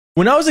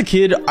When I was a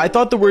kid, I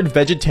thought the word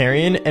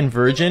vegetarian and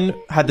virgin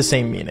had the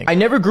same meaning. I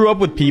never grew up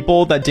with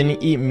people that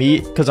didn't eat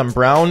meat because I'm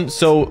brown,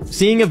 so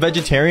seeing a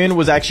vegetarian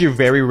was actually a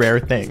very rare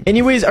thing.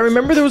 Anyways, I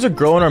remember there was a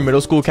girl in our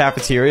middle school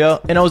cafeteria,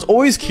 and I was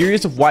always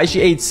curious of why she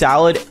ate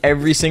salad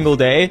every single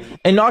day.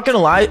 And not gonna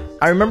lie,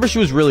 I remember she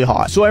was really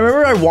hot. So I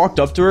remember I walked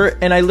up to her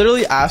and I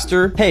literally asked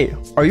her, "Hey,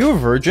 are you a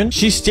virgin?"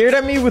 She stared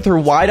at me with her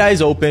wide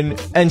eyes open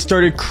and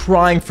started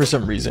crying for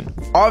some reason.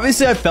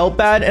 Obviously, I felt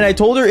bad and I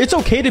told her it's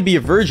okay to be a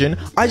virgin.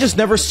 I just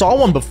never saw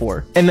one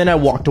before. And then I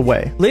walked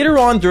away. Later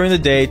on during the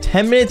day,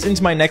 10 minutes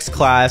into my next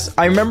class,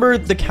 I remember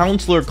the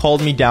counselor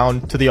called me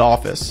down to the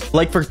office,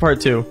 like for part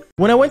 2.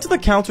 When I went to the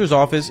counselor's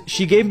office,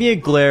 she gave me a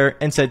glare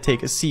and said,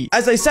 "Take a seat."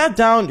 As I sat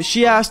down,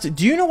 she asked,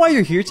 "Do you know why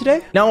you're here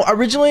today?" Now,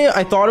 originally,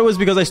 I thought it was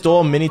because I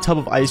stole a mini tub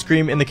of ice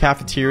cream in the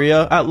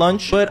cafeteria at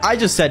lunch, but I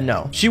just said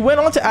no. She went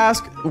on to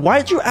ask, "Why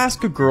did you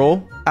ask a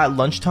girl at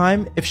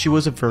lunchtime if she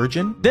was a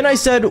virgin?" Then I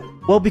said,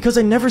 "Well, because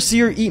I never see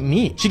her eat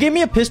meat." She gave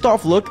me a pissed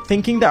off look,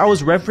 thinking that I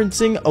was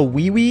referencing a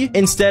wee-wee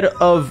instead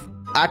of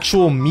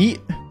actual meat,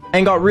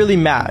 and got really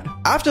mad.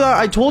 After that,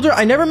 I told her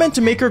I never meant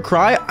to make her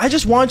cry. I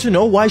just wanted to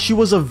know why she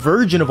was a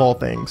virgin of all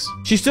things.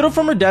 She stood up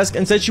from her desk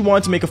and said she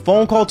wanted to make a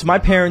phone call to my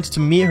parents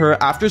to meet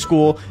her after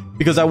school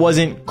because I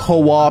wasn't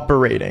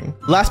cooperating.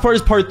 Last part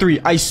is part 3.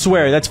 I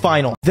swear, that's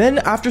final. Then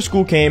after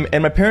school came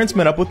and my parents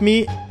met up with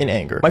me in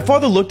anger. My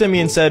father looked at me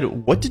and said,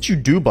 "What did you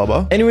do,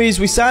 Bubba?" Anyways,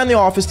 we sat in the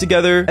office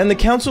together and the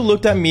counselor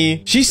looked at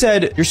me. She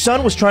said, "Your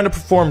son was trying to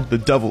perform the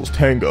devil's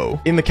tango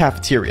in the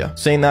cafeteria,"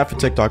 saying that for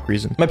TikTok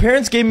reasons. My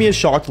parents gave me a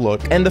shocked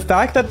look, and the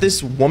fact that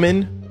this woman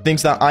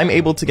thinks that I'm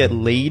able to get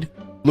laid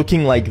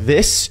looking like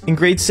this in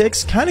grade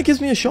 6 kind of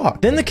gives me a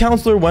shock. Then the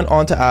counselor went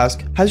on to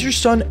ask, "Has your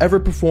son ever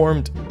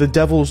performed the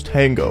devil's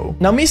tango?"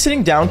 Now, me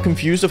sitting down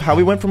confused of how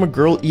we went from a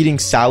girl eating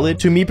salad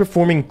to me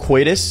performing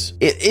coitus,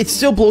 it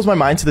still blows my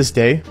mind to this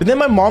day. But then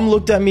my mom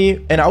looked at me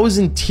and I was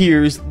in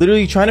tears,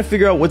 literally trying to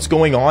figure out what's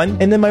going on.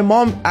 And then my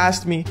mom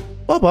asked me,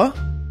 "Bubba,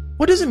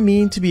 what does it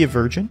mean to be a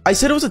virgin?" I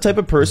said it was the type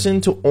of person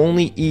to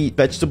only eat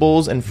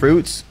vegetables and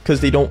fruits because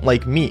they don't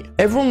like meat.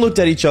 Everyone looked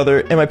at each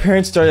other and my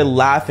parents started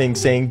laughing,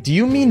 saying, "Do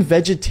you mean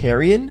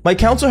vegetarian?" My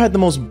counselor had the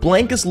most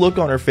blankest look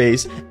on her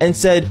face and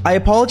said, "I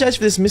apologize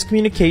for this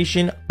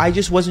miscommunication. I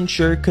just wasn't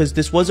sure because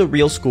this was a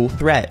real school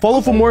threat."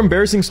 Follow for more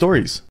embarrassing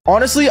stories.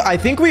 Honestly, I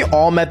think we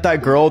all met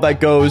that girl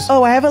that goes,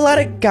 "Oh, I have a lot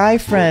of guy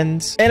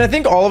friends." And I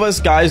think all of us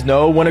guys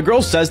know when a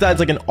girl says that, it's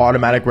like an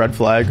automatic red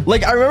flag.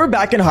 Like, I remember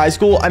back in high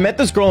school, I met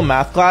this girl in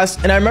math class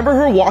and I remember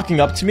her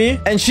walking up to me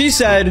and she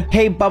said,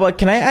 "Hey, Bubba,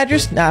 can I add your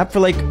snap for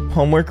like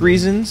homework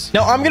reasons?"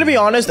 Now, I'm gonna be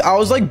honest, I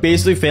was like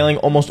basically failing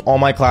almost all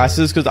my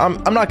classes because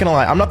I'm not gonna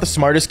lie, I'm not the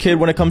smartest kid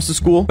when it comes to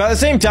school. But at the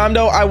same time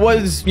though, I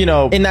was, you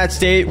know, in that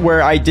state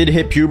where I did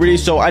hit puberty,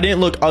 so I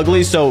didn't look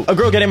ugly, so a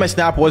girl getting my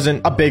snap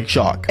wasn't a big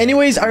shock.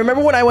 Anyways, I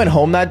remember when I went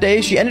home that day,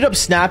 she ended up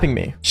snapping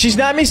me. She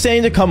snapped me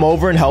saying to come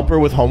over and help her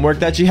with homework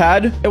that she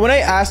had. And when I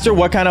asked her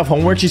what kind of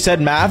homework, she said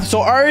math,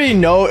 so I already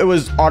know it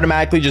was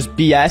automatically just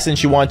BS and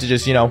she wanted to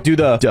just, you know, do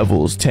the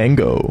devil's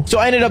tango. So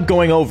I ended up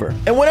going over.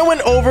 And when I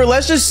went over,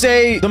 let's just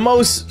say the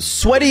most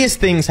sweatiest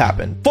things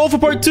happened. Fall for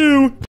part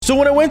 2. So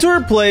when I went to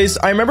her place,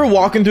 I remember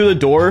walking through the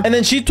door and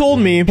then she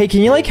told me, "Hey,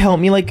 can you like help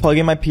me like plug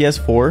in my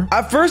PS4?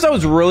 At first, I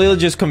was really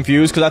just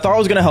confused because I thought I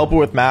was going to help her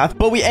with math,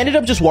 but we ended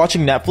up just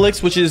watching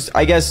Netflix, which is,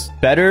 I guess,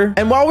 better.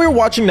 And while we were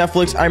watching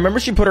Netflix, I remember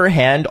she put her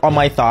hand on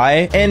my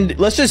thigh and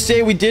let's just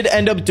say we did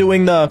end up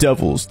doing the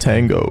devil's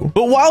tango.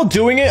 But while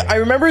doing it, I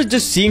remember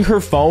just seeing her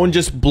phone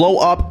just blow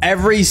up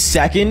every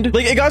second.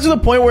 Like, it got to the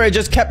point where it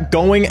just kept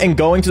going and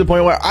going to the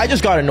point where I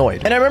just got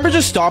annoyed. And I remember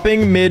just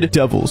stopping mid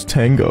devil's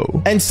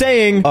tango and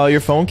saying, "Your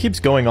phone keeps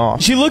going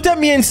off." She looked at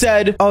me and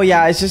said, "Oh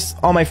yeah, it's just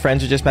all my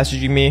friends are just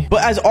messaging me."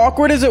 But as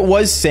awkward as it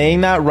was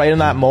saying that right in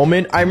that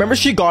moment, I remember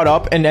she got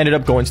up and ended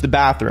up going to the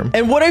bathroom.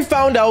 And what I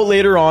found out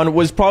later on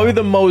was probably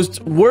the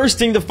most worst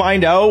thing to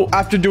find out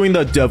after doing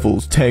the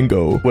devil's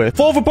tango with.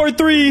 Fall for part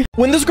 3.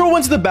 When this girl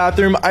went to the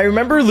bathroom, I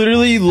remember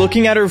literally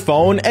looking at her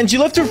phone and she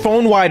left her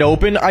phone wide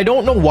open. I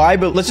don't know why,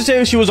 but let's just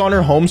say she was on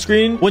her home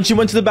screen when she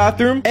went to the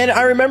bathroom. And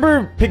I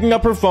remember picking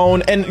up her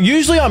phone, and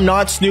usually I'm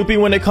not snoopy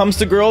when it comes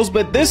to girls,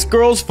 but this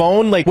girl's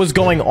phone like was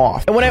going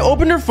off. And when I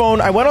opened her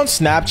phone, I went on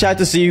Snapchat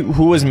to see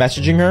who was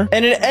messaging her,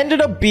 and it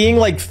ended up being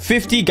like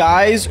 50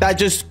 guys that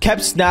just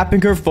kept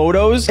snapping her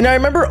photos. And I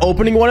remember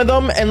opening one of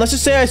them, and let's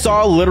just say I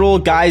saw a literal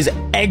guy's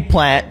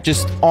eggplant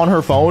just on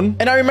her phone.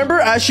 And I remember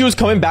as she was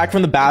coming back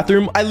from the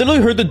bathroom, I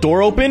literally heard the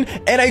door open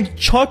and I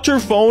chucked her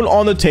phone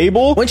on the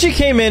table. When she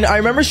came in, I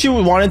remember she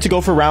wanted to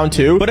go for round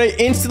 2, but I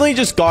instantly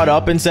just got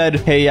up and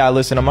said, "Hey, yeah,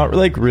 listen, I'm not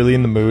like really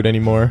in the mood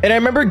anymore." And I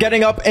remember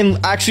getting up and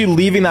actually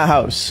leaving that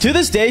house. To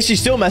this day, she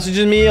still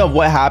messages me of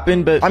what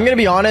happened, but I'm gonna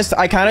be honest,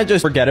 I kind of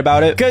just forget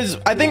about it because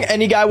I think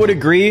any guy would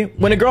agree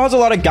when a girl has a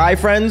lot of guy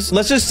friends,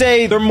 let's just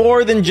say they're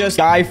more than just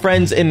guy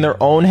friends in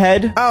their own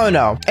head. I don't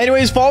know.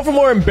 Anyways, fall for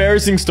more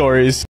embarrassing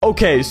stories.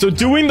 Okay, so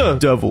doing the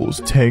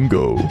devil's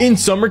tango in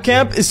summer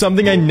camp is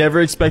something I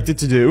never expected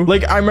to do.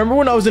 Like, I remember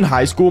when I was in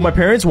high school, my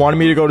parents wanted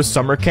me to go to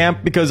summer camp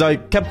because I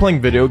kept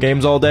playing video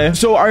games all day. day.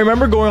 So I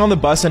remember going on the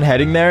bus and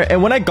heading there.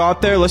 And when I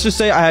got there, let's just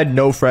say I had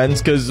no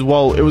friends because,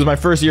 well, it was my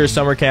first year of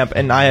summer camp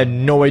and I had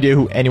no idea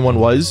who anyone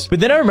was. But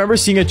then I remember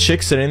seeing a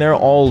chick sitting there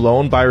all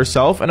alone by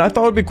herself, and I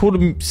thought it'd be cool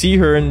to see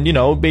her and, you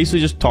know, basically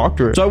just talk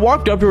to her. So I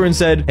walked up to her and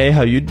said, hey,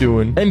 how you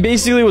doing? And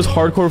basically was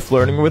hardcore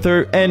flirting with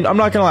her. And I'm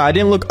not gonna lie, I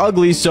didn't look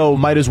ugly, so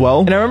might as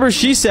well. And I remember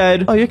she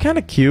said, oh, you're kind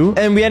of cute.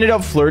 And we ended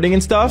up flirting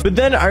and stuff. But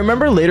then I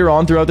remember later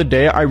on throughout the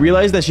day, I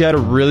realized that she had a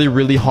really,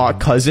 really hot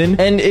cousin.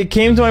 And it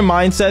came to my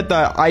mindset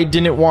that I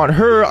didn't want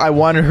her, I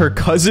wanted her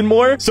cousin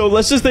more. So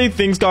let's just say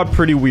things got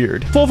pretty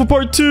weird. Fall for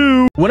part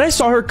 2. When I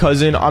saw her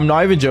cousin, I'm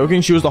not even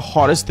joking, she was the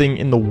hottest thing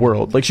in the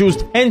world. Like, she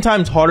was 10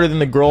 times hotter than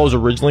the girl I was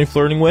originally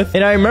flirting with.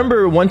 And I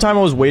remember one time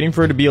I was waiting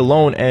for her to be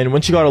alone, and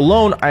when she got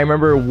alone, I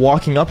remember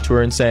walking up to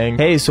her and saying,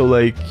 hey, so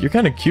like, you're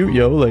kind of cute,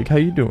 yo, like, how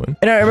you doing?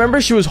 And I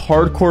remember she was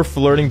hardcore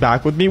flirting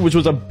back with me, which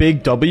was a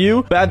big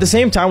W, but at the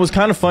same time was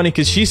kind of funny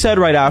because she said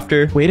right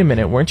after, wait a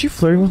minute, weren't you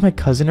flirting with my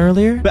cousin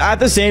earlier? But at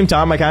the same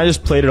time, I kind of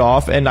just played it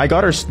off, and I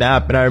got her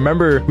Snap, and I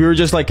remember we were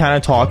just like kind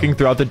of talking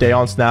throughout the day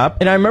on Snap,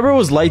 and I remember it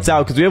was lights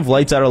out because we have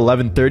lights out at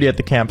 11:30 at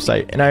the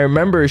campsite. And I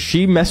remember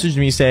she messaged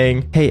me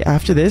saying, hey,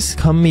 after this,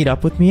 come meet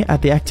up with me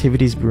at the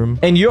activities room.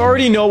 And you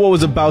already know what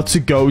was about to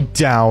go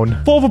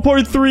down. Fall for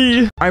part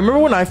 3. I remember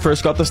when I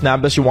first got the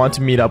Snap that she wanted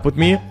to meet up with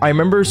me, I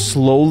remember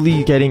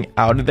slowly getting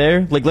out of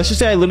there. Like, let's just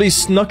say I literally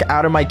snuck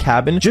out of my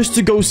cabin just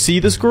to go see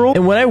this girl.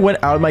 And when I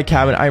went out of my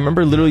cabin, I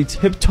remember literally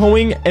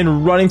tiptoeing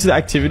and running to the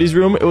activities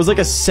room. It was like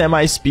a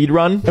semi-speed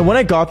run. And when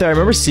I got there, I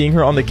remember seeing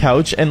her on the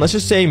couch, and let's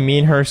just say me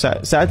and her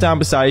sat down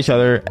beside each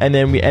other, and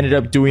then we ended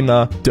up doing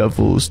the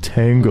devil's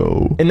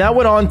tango. And that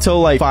went on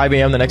till like 5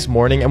 a.m. the next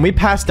morning, and we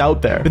passed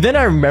out there. But then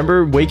I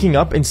remember waking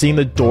up and seeing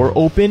the door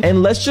open,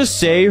 and let's just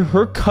say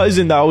her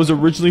cousin that I was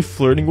originally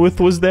flirting with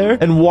was there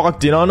and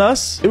walked in on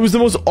us. It was the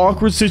most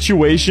awkward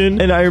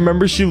situation, and I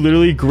remember she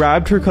literally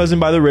grabbed her cousin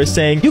by the wrist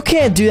saying, you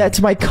can't do that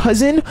to my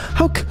cousin,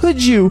 how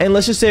could you? And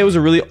let's just say it was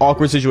a really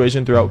awkward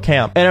situation throughout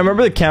camp. And I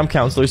remember the camp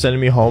counselor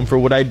sending me home for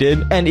what I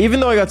did, and even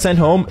though I got sent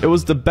home, it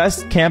was the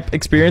best camp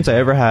experience I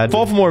ever had.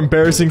 Fall for more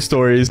embarrassing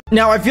stories.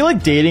 Now, I feel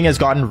like dating has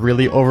gotten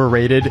really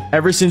overrated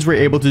ever since we're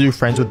able to do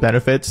friends with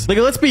benefits. Like,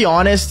 let's be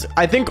honest,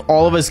 I think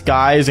all of us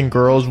guys and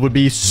girls would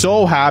be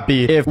so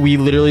happy if we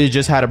literally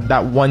just had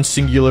that one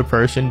singular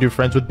person do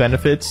friends with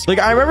benefits. Like,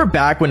 I remember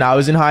back when I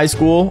was in high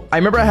school, I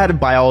remember I had a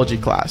biology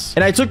class,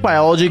 and I took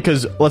biology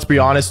because, let's be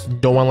honest,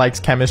 no one likes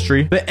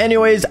chemistry. But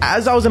anyways,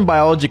 as I was in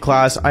biology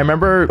class, I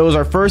remember it was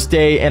our first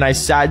day, and I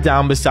sat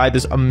down beside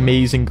this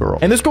amazing girl.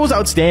 And this girl was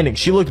outstanding.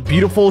 She looked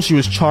beautiful, she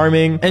was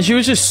charming, and she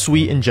was just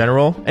sweet in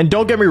general. And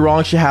don't get me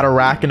wrong, she had a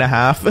rack and a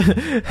half.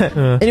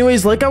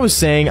 Anyways, like I was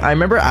saying, I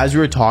remember as we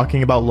were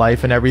talking about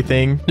life and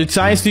everything, the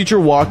science teacher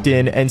walked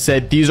in and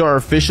said, these are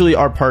officially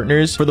our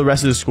partners for the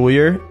rest of the school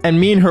year. And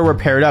me and her were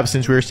paired up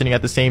since we were sitting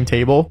at the same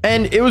table.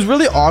 And it was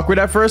really awkward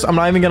at first, I'm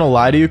not even gonna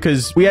lie to you,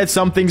 because we had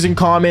some things in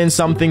common,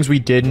 some things we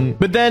didn't.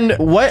 But then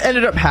what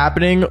ended up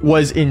happening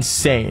was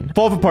insane.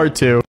 Fall for part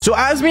 2. So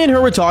as me and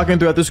her were talking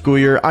throughout the school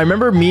year, I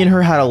remember me and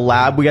her had a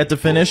lab we had to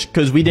finish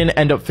because we didn't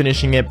end up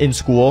finishing it in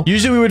school.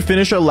 Usually we would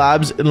finish our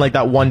labs in like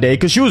that one day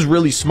because she was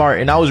really smart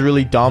and I was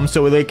really dumb.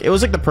 So like, it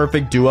was like the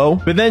perfect duo.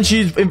 But then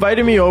she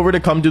invited me over to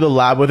come do the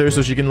lab with her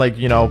so she can, like,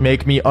 you know,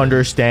 make me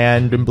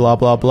understand and blah,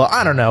 blah, blah.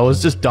 I don't know.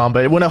 It's just dumb.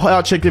 But when a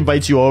hot chick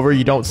invites you over,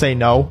 you don't say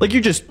no. Like,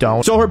 you just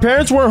don't. So her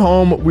parents were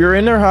home. We were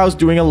in her house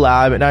doing a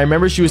lab. And I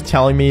remember she was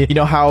telling me, you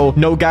know, how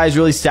no guys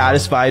really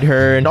satisfied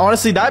her. And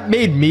honestly, that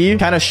made me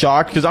kind of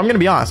shocked because I'm going to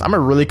be honest, I'm a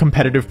really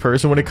competitive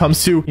person when it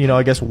comes to, you know,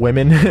 I guess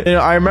women. And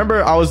I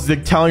remember I was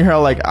like telling her,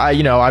 like,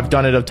 I've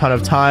done it a ton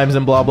of times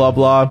and blah, blah,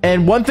 blah.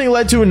 And one thing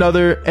led to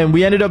another. And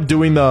we ended up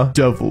doing the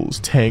devil's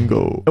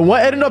tango. And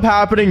what ended up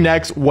happening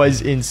next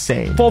was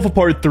insane. Fall for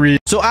part 3.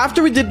 So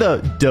after we did the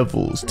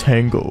devil's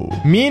tango,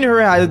 me and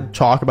her had to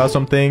talk about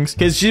some things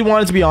because she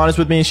wanted to be honest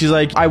with me. And she's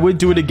like, I would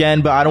do it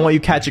again, but I don't want you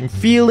catching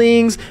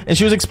feelings. And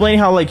she was explaining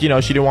how, like, you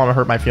know, she didn't want to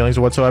hurt my feelings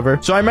or whatsoever.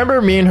 So I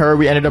remember me and her,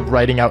 we ended up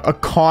writing out a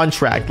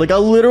contract, like a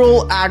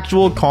literal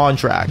actual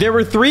contract. There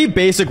were 3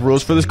 basic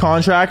rules for this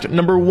contract.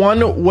 Number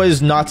 1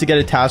 was not to get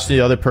attached to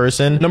the other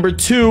person. Number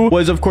 2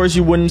 was, of course,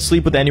 you wouldn't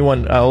sleep with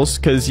anyone else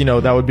because, you know,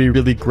 that would be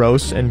really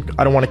gross and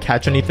I don't want to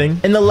catch anything.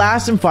 And the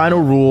last and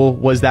final rule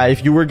was that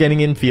if you were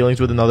getting in feelings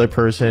with another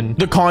person,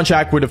 the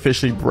contract would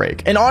officially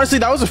break. And honestly,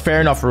 that was a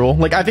fair enough rule.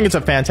 Like, I think it's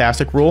a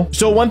fantastic rule.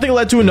 So one thing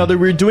led to another.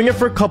 We were doing it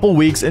for a couple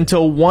weeks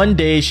until one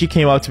day she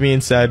came up to me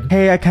and said,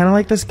 hey, I kind of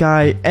like this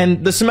guy.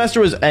 And the semester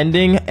was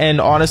ending and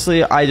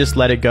honestly, I just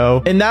let it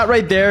go. And that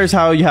right there is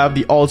how you have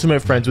the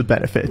ultimate friends with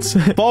benefits.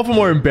 Fall for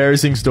more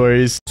embarrassing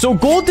stories. So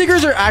gold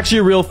diggers are actually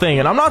a real thing.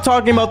 And I'm not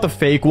talking about the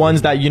fake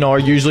ones that, you know, are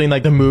usually in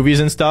like the movies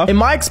and stuff. And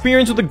my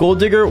experience with the gold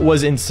digger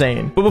was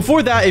insane. But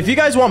before that, if you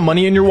guys want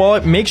money in your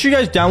wallet, make sure you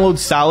guys download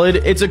Salad.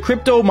 Wallet. It's a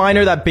crypto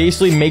miner that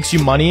basically makes you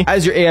money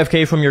as your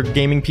AFK from your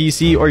gaming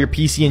PC or your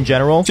PC in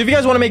general. So if you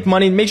guys want to make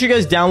money, make sure you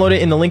guys download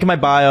it in the link in my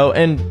bio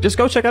and just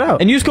go check it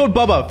out. And use code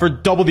BUBBA for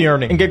double the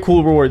earning and get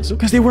cool rewards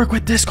because they work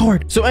with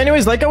Discord. So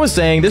anyways, like I was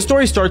saying, this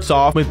story starts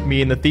off with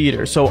me in the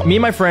theater. So me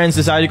and my friends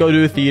decided to go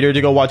to the theater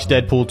to go watch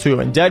Deadpool 2.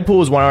 And Deadpool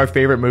was one of our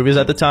favorite movies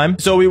at the time.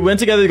 So we went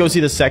together to go see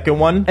the second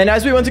one. And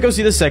as we went to go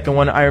see the second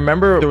one, I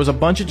remember there was a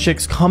bunch of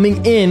chicks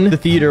coming in the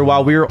theater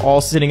while we were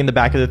all sitting in the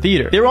back of the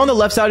theater. They were on the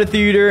left side of the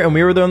theater and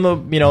we were there in the,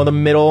 you know, the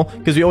middle,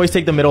 because we always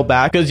take the middle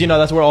back because, you know,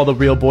 that's where all the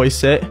real boys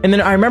sit. And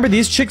then I remember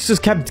these chicks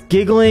just kept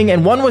giggling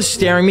and one was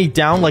staring me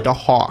down like a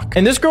hawk.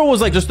 And this girl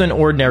was like just an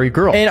ordinary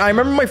girl. And I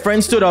remember my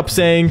friend stood up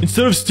saying,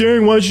 instead of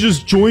staring, why don't you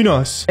just join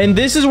us? And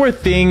this is where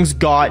things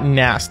got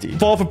nasty.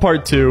 Fall for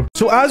part 2.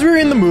 So as we were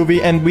in the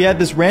movie and we had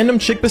this random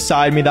chick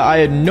beside me that I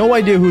had no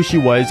idea who she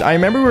was, I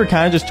remember we were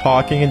kind of just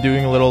talking and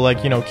doing a little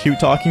like, you know, cute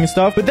talking and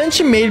stuff. But then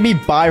she made me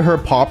buy her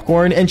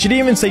popcorn and she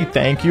didn't even say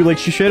thank you. Like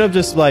she should have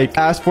just like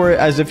asked for it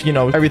as if, you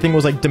know, everything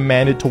was like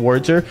demanded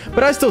towards her.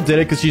 But I still did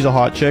it because she's a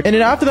hot chick. And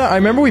then after that, I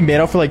remember we made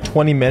out for like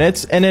 20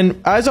 minutes. And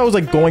then as I was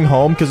like going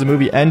home because the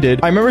movie ended,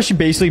 I remember she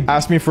basically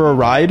asked me for a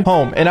ride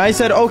home. And I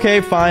said,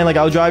 okay, fine. Like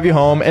I'll drive you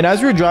home. And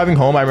as we were driving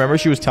home, I remember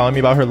she was telling me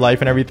about her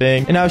life and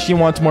everything and how she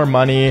wants more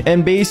money.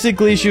 And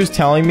basically she was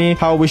telling me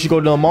how we should go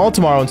to the mall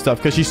tomorrow and stuff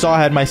because she saw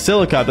I had my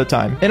silica at the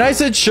time. And I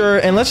said, sure.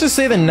 And let's just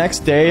say the next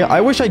day,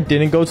 I wish I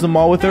didn't go to the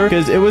mall with her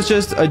because it was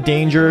just a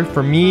danger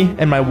for me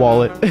and my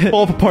wallet.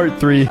 Fall for part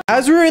 3.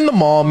 As we were in the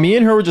mall, me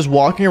and her were just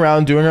walking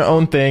around doing our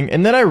own thing.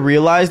 And then I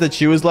realized that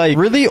she was like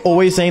really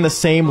always saying the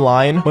same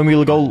line when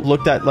we go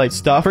looked at like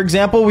stuff. For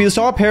example, we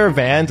saw a pair of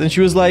Vans and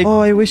she was like, oh,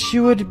 I wish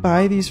you would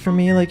buy these for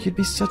me. Like you'd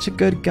be such a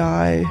good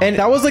guy. And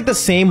that was like the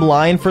same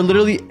line for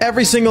literally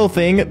every single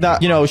thing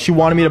that, you know, she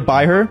wanted me to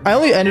buy her. I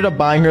only ended up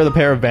buying her the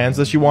pair of Vans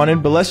that she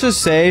wanted, but let's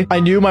just say I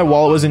knew my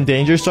wallet was in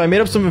danger, so I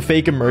made up some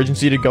fake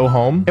emergency to go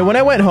home. And when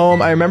I went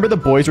home, I remember the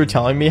boys were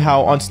telling me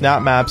how on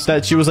Snap Maps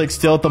that she was like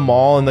still at the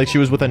mall and like she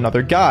was with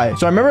another guy.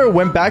 So I remember I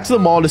went back to the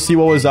mall to see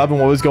what was up and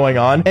what was going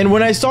on. And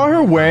when I saw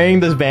her wearing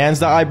the Vans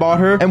that I bought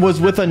her and was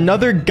with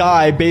another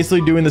guy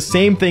basically doing the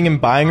same thing and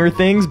buying her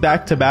things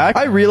back to back,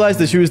 I realized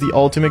that she was the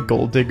ultimate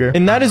gold digger.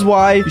 And that is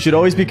why you should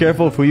always be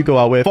careful of who you go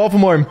out with. Fall for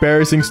more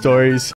embarrassing stories.